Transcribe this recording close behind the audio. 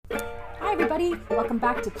Hi everybody, welcome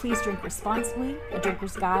back to Please Drink Responsibly, a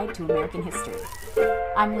drinker's guide to American history.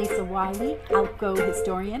 I'm Lisa Wiley, Outgo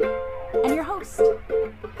historian, and your host.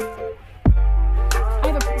 I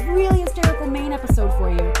have a really hysterical Maine episode for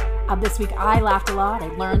you. This week I laughed a lot, I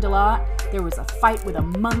learned a lot, there was a fight with a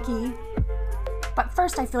monkey. But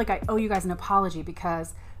first I feel like I owe you guys an apology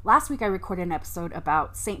because last week I recorded an episode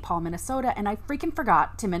about St. Paul, Minnesota, and I freaking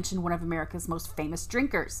forgot to mention one of America's most famous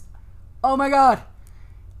drinkers. Oh my god!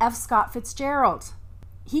 F. Scott Fitzgerald.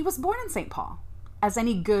 He was born in St. Paul, as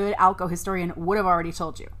any good Alco historian would have already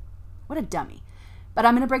told you. What a dummy. But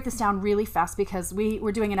I'm going to break this down really fast because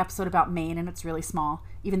we're doing an episode about Maine and it's really small.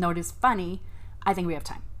 Even though it is funny, I think we have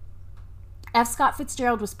time. F. Scott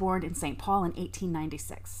Fitzgerald was born in St. Paul in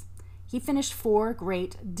 1896. He finished 4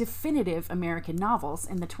 great definitive American novels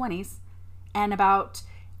in the 20s and about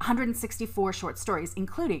 164 short stories,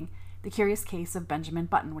 including The Curious Case of Benjamin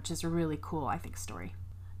Button, which is a really cool, I think, story.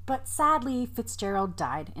 But sadly, Fitzgerald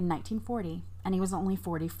died in 1940, and he was only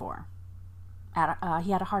 44. He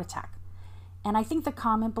had a heart attack. And I think the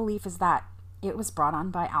common belief is that it was brought on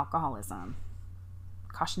by alcoholism.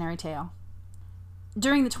 Cautionary tale.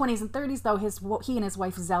 During the 20s and 30s, though, he and his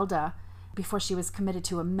wife Zelda, before she was committed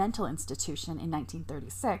to a mental institution in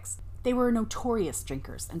 1936, they were notorious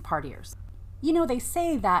drinkers and partiers. You know, they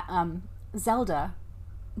say that Zelda,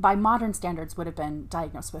 by modern standards, would have been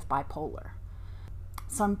diagnosed with bipolar.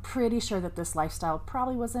 So I'm pretty sure that this lifestyle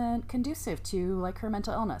probably wasn't conducive to, like, her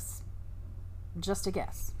mental illness. Just a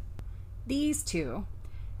guess. These two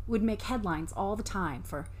would make headlines all the time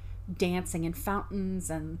for dancing in fountains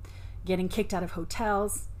and getting kicked out of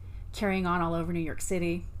hotels, carrying on all over New York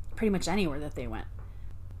City, pretty much anywhere that they went.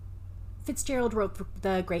 Fitzgerald wrote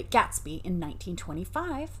The Great Gatsby in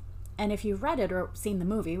 1925, and if you've read it or seen the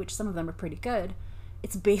movie, which some of them are pretty good,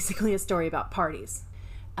 it's basically a story about parties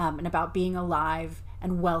and about being alive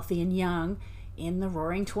and wealthy and young in the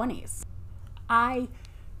roaring 20s. I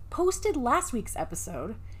posted last week's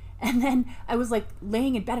episode, and then I was like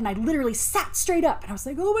laying in bed and I literally sat straight up and I was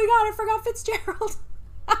like, oh my god, I forgot Fitzgerald.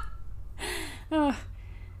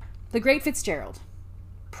 The Great Fitzgerald.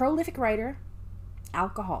 Prolific writer,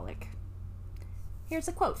 alcoholic. Here's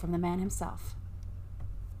a quote from the man himself.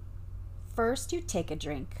 First you take a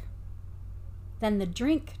drink, then the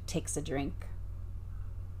drink takes a drink,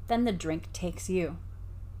 then the drink takes you.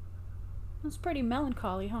 That's pretty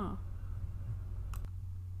melancholy, huh?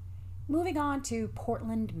 Moving on to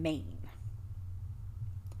Portland, Maine.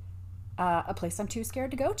 A place I'm too scared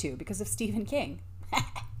to go to because of Stephen King.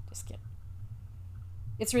 Just kidding.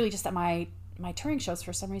 It's really just that my touring shows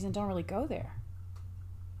for some reason don't really go there.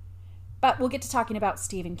 But we'll get to talking about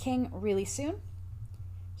Stephen King really soon.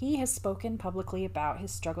 He has spoken publicly about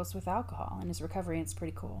his struggles with alcohol and his recovery, and it's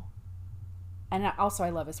pretty cool. And also I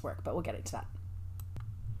love his work, but we'll get into that.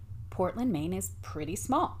 Portland, Maine is pretty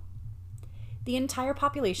small. The entire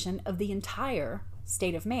population of the entire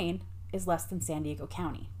state of Maine is less than San Diego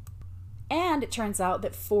County. And it turns out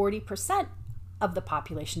that 40% of the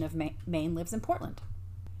population of Maine lives in Portland.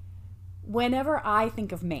 Whenever I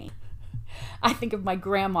think of Maine, I think of my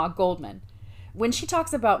grandma Goldman. When she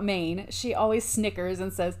talks about Maine, she always snickers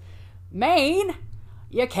and says, Maine,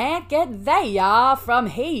 you can't get there from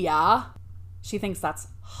here. She thinks that's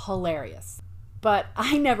hilarious. But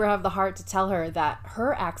I never have the heart to tell her that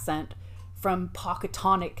her accent from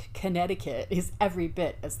Pocatonic, Connecticut is every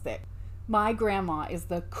bit as thick. My grandma is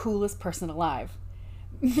the coolest person alive.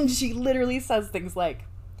 She literally says things like,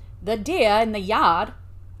 the deer in the yard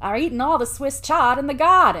are eating all the Swiss chard in the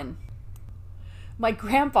garden. My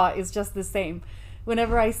grandpa is just the same.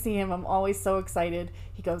 Whenever I see him, I'm always so excited.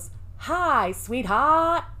 He goes, hi,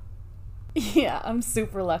 sweetheart. Yeah, I'm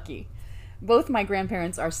super lucky. Both my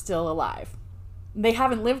grandparents are still alive. They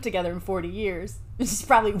haven't lived together in 40 years, which is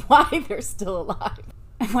probably why they're still alive.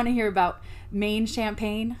 I want to hear about Maine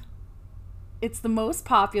champagne. It's the most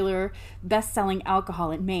popular, best-selling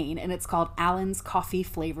alcohol in Maine, and it's called Allen's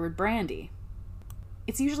coffee-flavored brandy.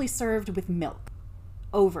 It's usually served with milk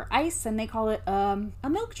over ice, and they call it a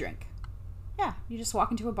milk drink. Yeah, you just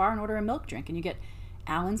walk into a bar and order a milk drink, and you get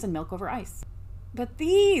Allen's and milk over ice. But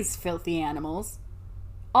these filthy animals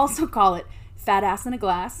also call it fat ass in a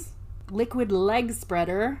glass, liquid leg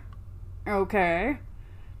spreader, okay,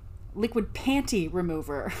 liquid panty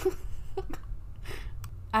remover.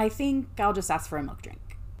 I think I'll just ask for a milk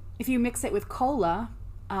drink. If you mix it with cola,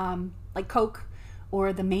 like Coke,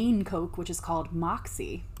 or the Maine Coke, which is called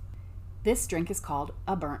Moxie, this drink is called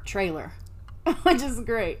a burnt trailer, which is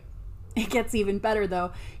great. It gets even better,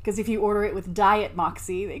 though, because if you order it with Diet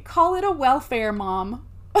Moxie, they call it a welfare mom.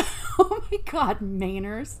 Oh my god,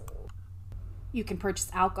 Mainers. You can purchase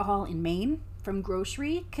alcohol in Maine from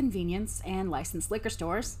grocery, convenience, and licensed liquor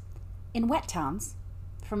stores. In wet towns,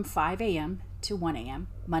 from 5 a.m. to 1 a.m.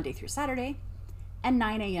 Monday through Saturday, and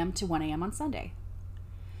 9 a.m. to 1 a.m. on Sunday.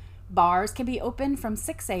 Bars can be open from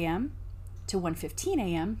 6 a.m. to 1:15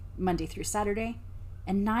 a.m. Monday through Saturday,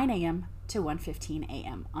 and 9 a.m. to 1:15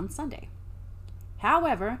 a.m. on Sunday.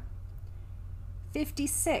 However,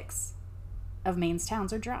 56 of Maine's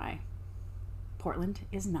towns are dry. Portland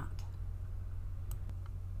is not.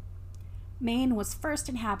 Maine was first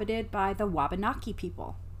inhabited by the Wabanaki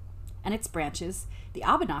people, and its branches, the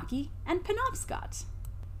Abenaki and Penobscot,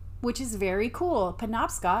 which is very cool.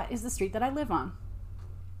 Penobscot is the street that I live on.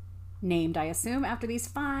 Named, I assume, after these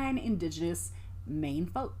fine indigenous Maine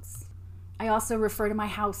folks. I also refer to my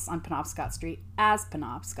house on Penobscot Street as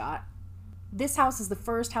Penobscot. This house is the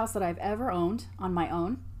first house that I've ever owned on my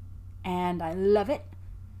own, and I love it,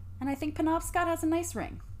 and I think Penobscot has a nice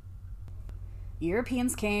ring.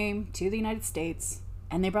 Europeans came to the United States,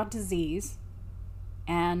 and they brought disease,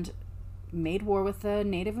 and made war with the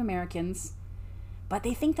Native Americans, but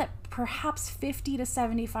they think that perhaps 50 to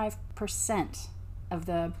 75% of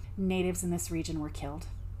the natives in this region were killed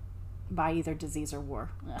by either disease or war.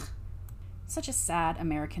 Ugh. Such a sad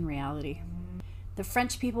American reality. The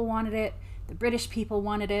French people wanted it, the British people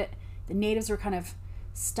wanted it, the natives were kind of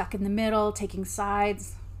stuck in the middle, taking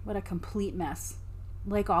sides. What a complete mess.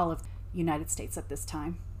 Like all of the United States at this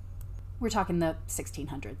time. We're talking the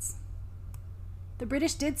 1600s. The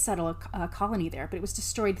British did settle a colony there, but it was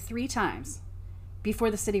destroyed 3 times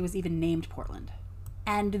before the city was even named Portland.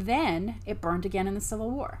 And then it burned again in the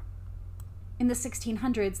Civil War. In the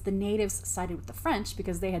 1600s, the natives sided with the French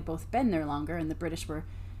because they had both been there longer and the British were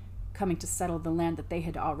coming to settle the land that they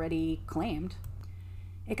had already claimed.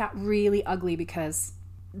 It got really ugly because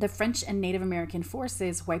the French and Native American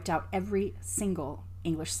forces wiped out every single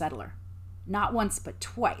English settler. Not once, but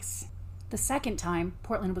twice. The second time,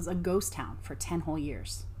 Portland was a ghost town for 10 whole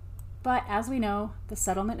years. But as we know, the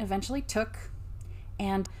settlement eventually took,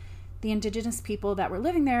 and the indigenous people that were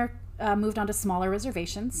living there moved on to smaller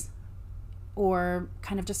reservations or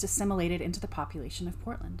kind of just assimilated into the population of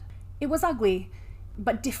Portland. It was ugly,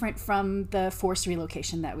 but different from the forced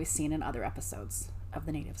relocation that we've seen in other episodes of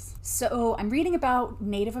the natives. So I'm reading about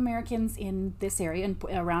Native Americans in this area and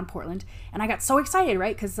around Portland, and I got so excited,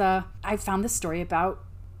 right? Because I found this story about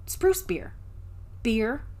spruce beer.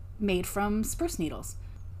 Beer made from spruce needles.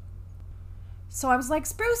 So I was like,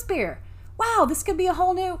 spruce beer! Wow, this could be a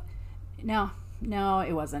whole new... No,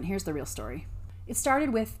 it wasn't. Here's the real story. It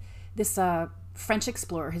started with this French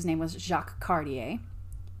explorer. His name was Jacques Cartier,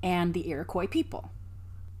 and the Iroquois people.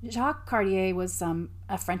 Jacques Cartier was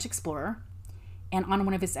a French explorer, and on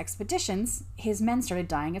one of his expeditions, his men started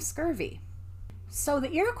dying of scurvy. So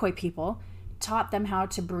the Iroquois people taught them how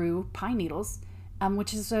to brew pine needles,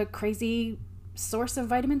 which is a crazy source of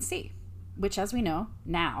vitamin C, which, as we know,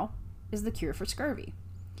 now is the cure for scurvy.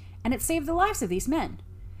 And it saved the lives of these men.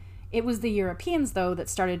 It was the Europeans, though, that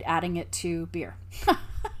started adding it to beer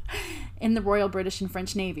in the Royal British and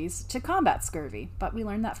French navies to combat scurvy, but we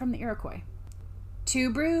learned that from the Iroquois.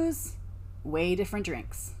 2 brews, way different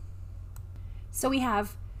drinks. So we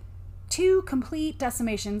have 2 complete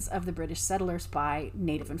decimations of the British settlers by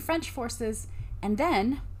Native and French forces, and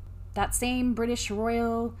then that same British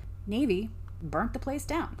Royal Navy burnt the place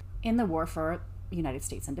down in the war for United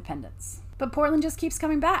States independence. But Portland just keeps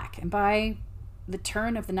coming back, and by the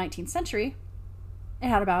turn of the 19th century, it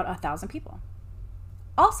had about 1,000 people.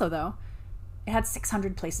 Also, though, it had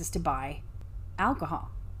 600 places to buy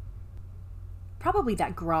alcohol. Probably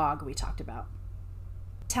that grog we talked about.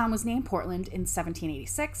 The town was named Portland in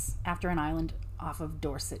 1786 after an island off of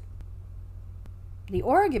Dorset. The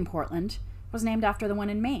Oregon Portland was named after the one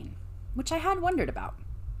in Maine, which I had wondered about.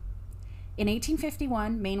 In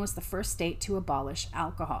 1851, Maine was the first state to abolish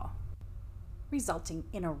alcohol, resulting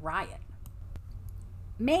in a riot.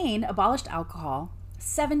 Maine abolished alcohol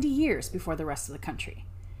 70 years before the rest of the country.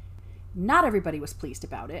 Not everybody was pleased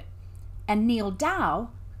about it, and Neil Dow,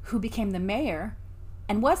 who became the mayor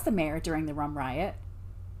and was the mayor during the rum riot,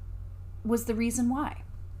 was the reason why.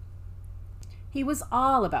 He was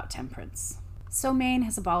all about temperance. So Maine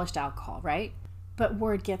has abolished alcohol, right? But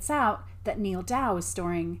word gets out that Neil Dow is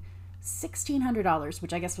storing $1,600,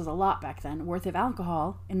 which I guess was a lot back then, worth of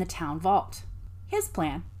alcohol in the town vault. His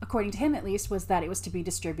plan, according to him at least, was that it was to be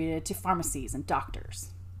distributed to pharmacies and doctors.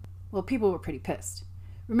 Well, people were pretty pissed.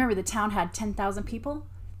 Remember, the town had 10,000 people?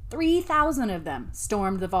 3,000 of them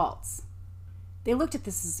stormed the vaults. They looked at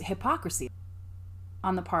this as hypocrisy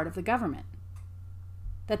on the part of the government,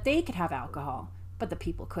 that they could have alcohol, but the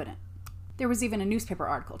people couldn't. There was even a newspaper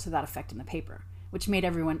article to that effect in the paper, which made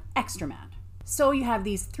everyone extra mad. So you have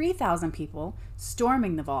these 3,000 people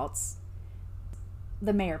storming the vaults.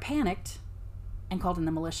 The mayor panicked and called in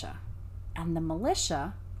the militia. And the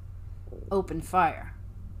militia opened fire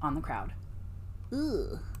on the crowd.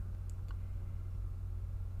 Ugh.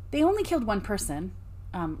 They only killed one person,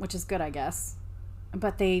 which is good, I guess.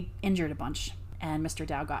 But they injured a bunch, and Mr.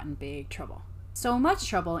 Dow got in big trouble. So much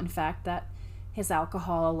trouble, in fact, that his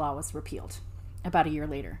alcohol law was repealed about a year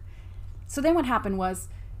later. So then what happened was,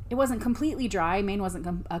 it wasn't completely dry. Maine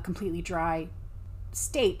wasn't a completely dry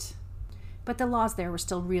state, but the laws there were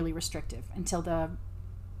still really restrictive until the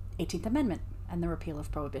 18th Amendment and the repeal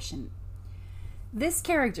of Prohibition. This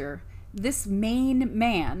character, this Maine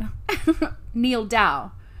man, Neil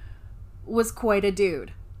Dow, was quite a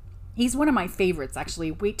dude. He's one of my favorites,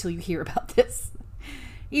 actually. Wait till you hear about this.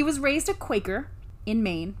 He was raised a Quaker in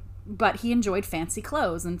Maine, but he enjoyed fancy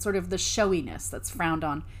clothes and sort of the showiness that's frowned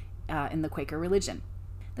on in the Quaker religion.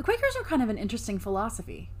 The Quakers are kind of an interesting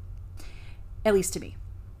philosophy, at least to me.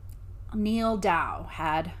 Neil Dow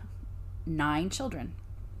had 9 children.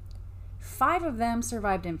 5 of them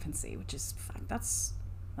survived infancy, which is, that's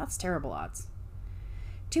terrible odds.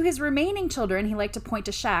 To his remaining children, he liked to point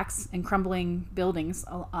to shacks and crumbling buildings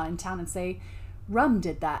in town and say, "Rum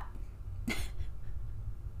did that."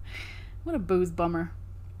 What a booze bummer.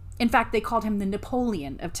 In fact, they called him the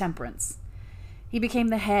Napoleon of temperance. He became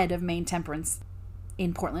the head of Maine temperance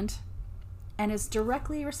in Portland and is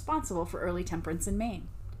directly responsible for early temperance in Maine.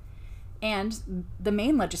 And the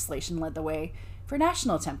Maine legislation led the way for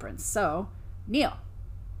national temperance. So, Neil,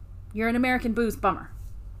 you're an American booze bummer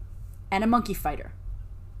and a monkey fighter.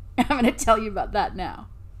 I'm going to tell you about that now.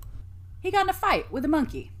 He got in a fight with a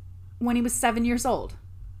monkey when he was 7 years old.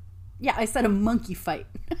 Yeah, I said a monkey fight.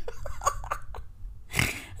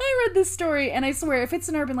 I read this story, and I swear, if it's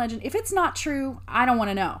an urban legend, if it's not true, I don't want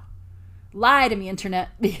to know. Lie to me, internet,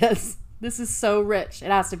 because this is so rich.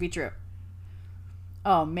 It has to be true.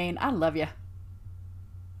 Oh, Maine, I love you.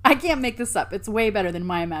 I can't make this up. It's way better than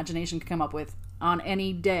my imagination could come up with on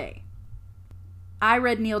any day. I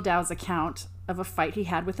read Neil Dow's account of a fight he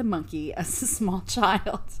had with a monkey as a small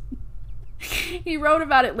child. He wrote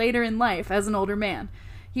about it later in life as an older man.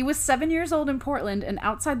 He was 7 years old in Portland, and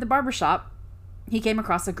outside the barbershop, he came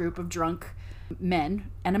across a group of drunk men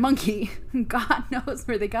and a monkey. God knows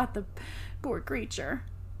where they got the poor creature.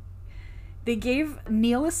 They gave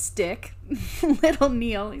Neil a stick, little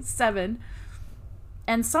Neil, he's 7,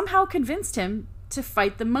 and somehow convinced him to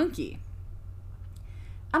fight the monkey.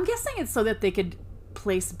 I'm guessing it's so that they could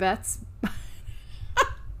place bets.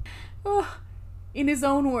 Oh, in his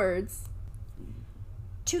own words.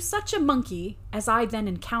 "To such a monkey as I then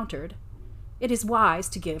encountered, it is wise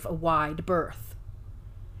to give a wide berth.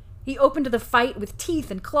 He opened the fight with teeth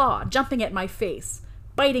and claw, jumping at my face,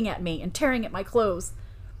 biting at me and tearing at my clothes,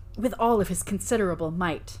 with all of his considerable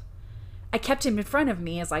might. I kept him in front of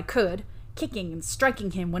me as I could, kicking and striking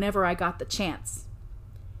him whenever I got the chance.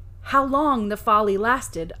 How long the folly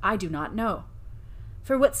lasted, I do not know,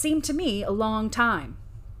 for what seemed to me a long time.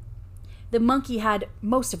 The monkey had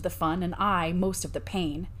most of the fun and I most of the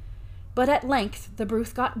pain, but at length the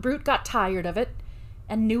brute got tired of it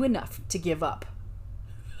and knew enough to give up."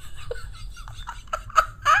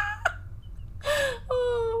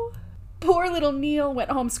 Oh, poor little Neil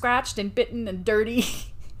went home scratched and bitten and dirty.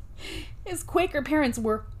 His Quaker parents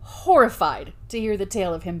were horrified to hear the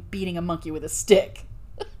tale of him beating a monkey with a stick.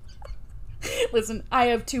 Listen, I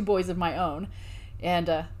have 2 boys of my own,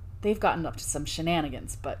 and they've gotten up to some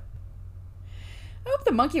shenanigans, but I hope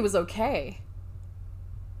the monkey was okay.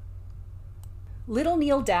 Little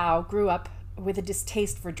Neil Dow grew up with a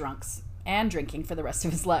distaste for drunks and drinking for the rest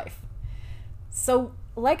of his life. So,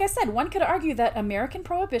 like I said, one could argue that American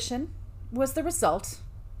Prohibition was the result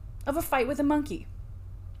of a fight with a monkey,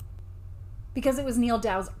 because it was Neil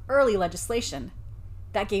Dow's early legislation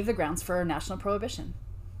that gave the grounds for national prohibition.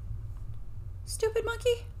 Stupid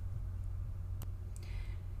monkey.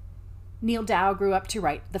 Neil Dow grew up to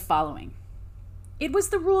write the following. "It was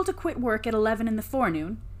the rule to quit work at 11 in the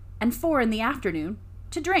forenoon and 4 in the afternoon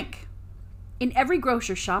to drink. In every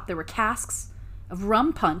grocer's shop there were casks of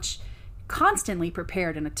rum punch constantly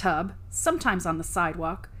prepared in a tub, sometimes on the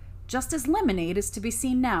sidewalk, just as lemonade is to be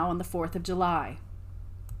seen now on the 4th of July.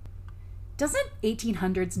 Doesn't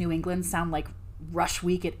 1800s New England sound like rush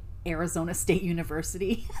week at Arizona State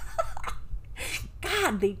University?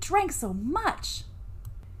 God, they drank so much.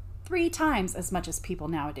 3 times as much as people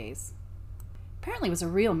nowadays. Apparently it was a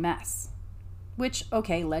real mess, which,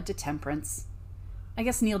 okay, led to temperance. I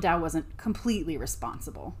guess Neil Dow wasn't completely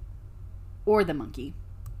responsible. Or the monkey.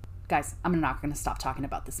 Guys, I'm not going to stop talking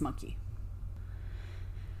about this monkey.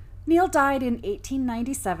 Neil died in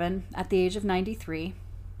 1897 at the age of 93,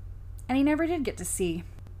 and he never did get to see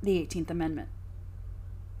the 18th Amendment.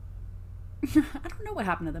 I don't know what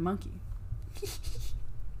happened to the monkey.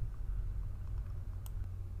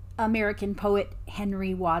 American poet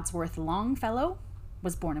Henry Wadsworth Longfellow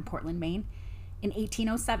was born in Portland, Maine in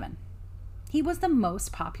 1807. He was the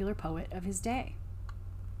most popular poet of his day.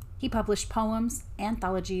 He published poems,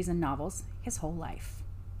 anthologies, and novels his whole life.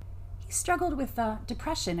 He struggled with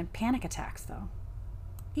depression and panic attacks, though.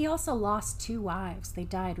 He also lost 2 wives. They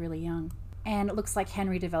died really young. And it looks like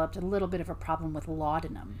Henry developed a little bit of a problem with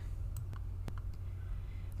laudanum.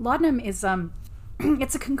 Laudanum is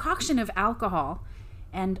it's a concoction of alcohol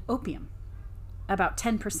and opium, about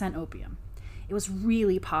 10% opium. It was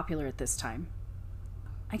really popular at this time.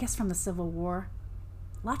 I guess from the Civil War,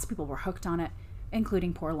 lots of people were hooked on it,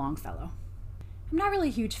 including poor Longfellow. I'm not really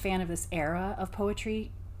a huge fan of this era of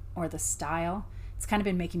poetry or the style. It's kind of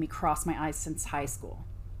been making me cross my eyes since high school.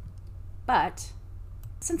 But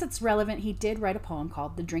since it's relevant, he did write a poem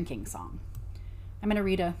called The Drinking Song. I'm going to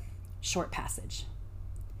read a short passage.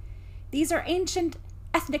 These are ancient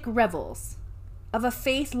ethnic revels of a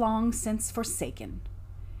faith long since forsaken.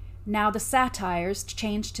 Now the satires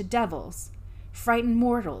changed to devils, frighten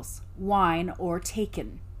mortals, wine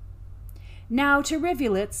o'ertaken. Now to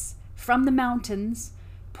rivulets from the mountains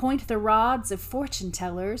point the rods of fortune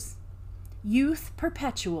tellers. Youth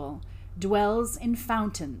perpetual dwells in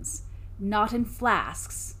fountains, not in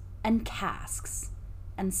flasks and casks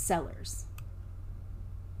and cellars.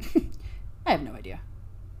 I have no idea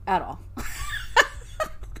at all.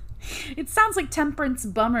 It sounds like temperance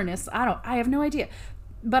bummerness. I have no idea.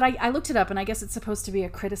 But I looked it up, and I guess it's supposed to be a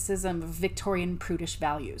criticism of Victorian prudish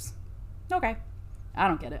values. Okay. I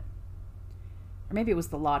don't get it. Or maybe it was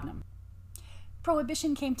the laudanum.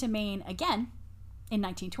 Prohibition came to Maine again in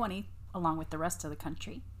 1920, along with the rest of the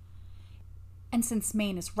country. And since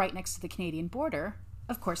Maine is right next to the Canadian border,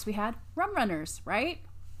 of course we had rum runners, right?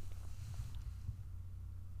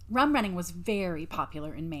 Rum running was very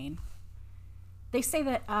popular in Maine. They say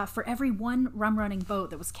that for every 1 rum running boat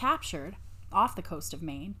that was captured off the coast of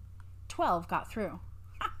Maine, 12 got through.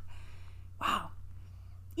 Wow.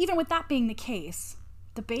 Even with that being the case,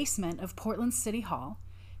 the basement of Portland City Hall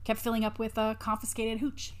kept filling up with confiscated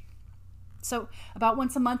hooch. So about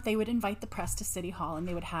once a month, they would invite the press to City Hall, and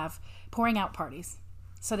they would have pouring out parties.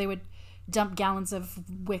 So they would dump gallons of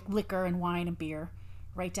liquor and wine and beer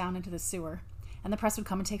right down into the sewer, and the press would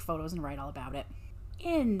come and take photos and write all about it.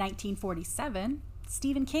 In 1947,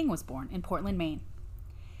 Stephen King was born in Portland, Maine.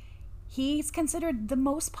 He's considered the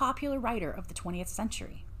most popular writer of the 20th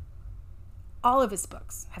century. All of his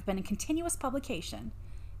books have been in continuous publication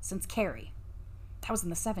since Carrie. That was in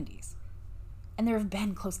the 70s. And there have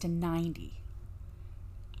been close to 90.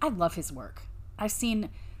 I love his work. I've seen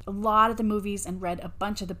a lot of the movies and read a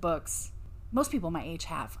bunch of the books. Most people my age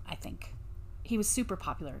have, I think. He was super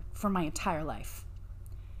popular for my entire life.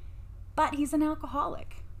 But he's an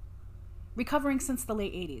alcoholic, recovering since the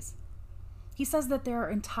late 80s. He says that there are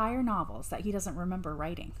entire novels that he doesn't remember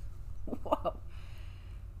writing. Whoa.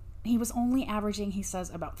 He was only averaging, he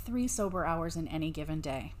says, about 3 sober hours in any given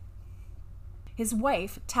day. His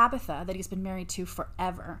wife, Tabitha, that he's been married to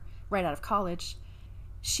forever, right out of college,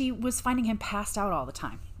 she was finding him passed out all the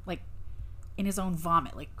time, like in his own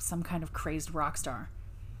vomit, like some kind of crazed rock star.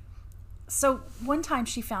 So one time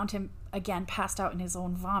she found him, again, passed out in his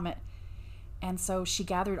own vomit, and so she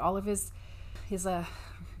gathered all of his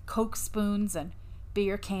Coke spoons and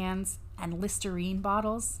beer cans and Listerine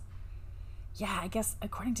bottles. Yeah, I guess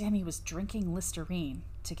according to him, he was drinking Listerine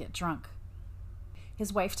to get drunk.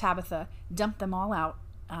 His wife, Tabitha, dumped them all out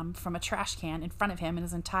from a trash can in front of him and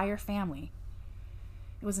his entire family.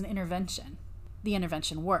 It was an intervention. The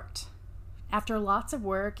intervention worked. After lots of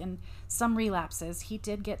work and some relapses, he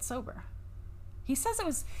did get sober. He says it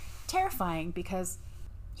was terrifying because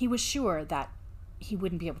he was sure that he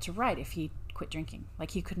wouldn't be able to write if he quit drinking.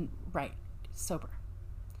 Like, he couldn't write sober.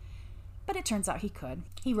 But it turns out he could.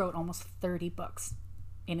 He wrote almost 30 books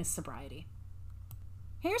in his sobriety.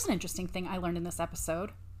 Here's an interesting thing I learned in this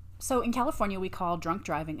episode. So in California, we call drunk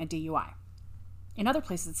driving a DUI. In other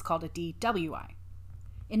places, it's called a DWI.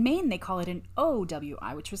 In Maine, they call it an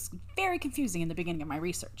OWI, which was very confusing in the beginning of my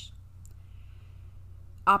research.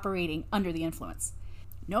 Operating under the influence.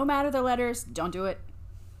 No matter the letters, don't do it,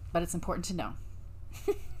 but it's important to know.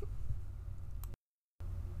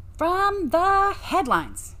 From the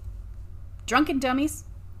headlines. Drunken dummies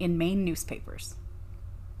in Maine newspapers.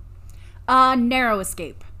 A narrow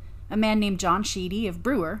escape. A man named John Sheedy of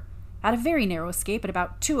Brewer had a very narrow escape at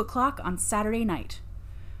about 2 o'clock on Saturday night.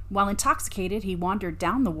 While intoxicated, he wandered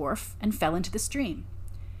down the wharf and fell into the stream.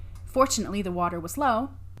 Fortunately, the water was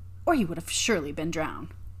low, or he would have surely been drowned.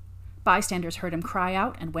 Bystanders heard him cry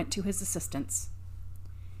out and went to his assistance.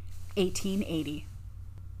 1880.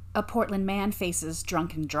 A Portland man faces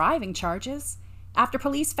drunken driving charges after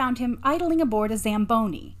police found him idling aboard a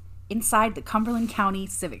Zamboni inside the Cumberland County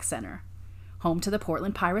Civic Center, home to the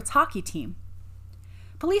Portland Pirates hockey team.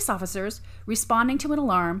 Police officers, responding to an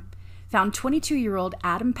alarm, found 22-year-old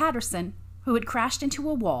Adam Patterson, who had crashed into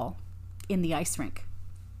a wall in the ice rink.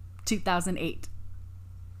 2008.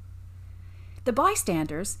 The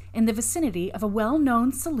bystanders in the vicinity of a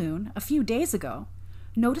well-known saloon a few days ago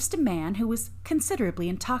noticed a man who was considerably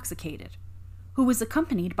intoxicated, who was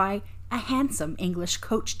accompanied by a handsome English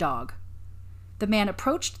coach dog. The man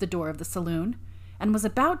approached the door of the saloon and was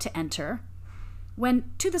about to enter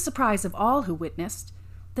when, to the surprise of all who witnessed,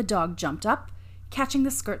 the dog jumped up, catching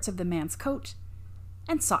the skirts of the man's coat,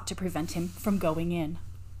 and sought to prevent him from going in.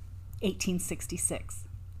 1866.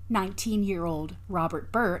 19-year-old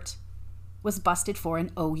Robert Burt was busted for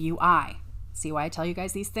an OUI. See why I tell you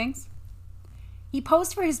guys these things? He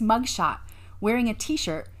posed for his mugshot wearing a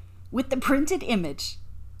t-shirt with the printed image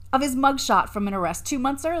of his mugshot from an arrest 2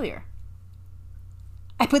 months earlier.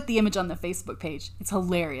 I put the image on the Facebook page. It's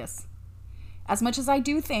hilarious. As much as I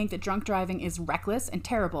do think that drunk driving is reckless and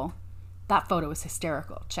terrible, that photo is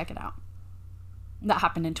hysterical. Check it out. That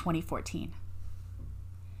happened in 2014.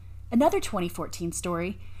 Another 2014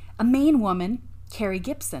 story, a Maine woman, Carrie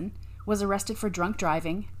Gibson, was arrested for drunk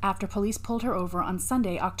driving after police pulled her over on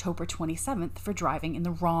Sunday, October 27th for driving in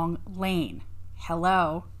the wrong lane.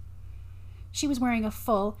 Hello. She was wearing a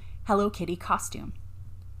full Hello Kitty costume.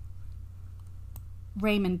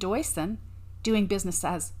 Raymond Doyson, doing business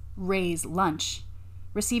as Ray's Lunch,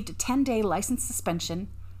 received a 10-day license suspension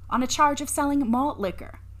on a charge of selling malt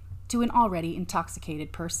liquor to an already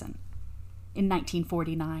intoxicated person in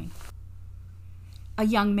 1949. A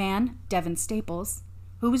young man, Devin Staples,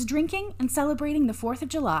 who was drinking and celebrating the 4th of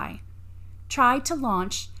July, tried to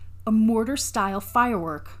launch a mortar-style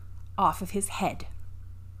firework off of his head.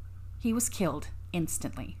 He was killed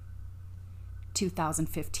instantly.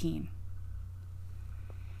 2015.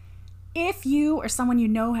 If you or someone you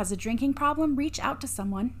know has a drinking problem, reach out to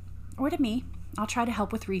someone, or to me. I'll try to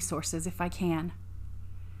help with resources if I can.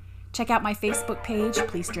 Check out my Facebook page,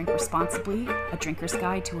 Please Drink Responsibly, A Drinker's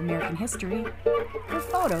Guide to American History, for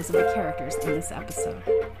photos of the characters in this episode.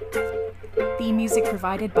 Theme music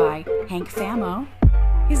provided by Hank Famo.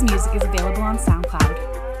 His music is available on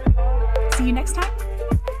SoundCloud. See you next time.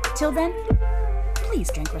 Till then, please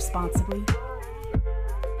drink responsibly.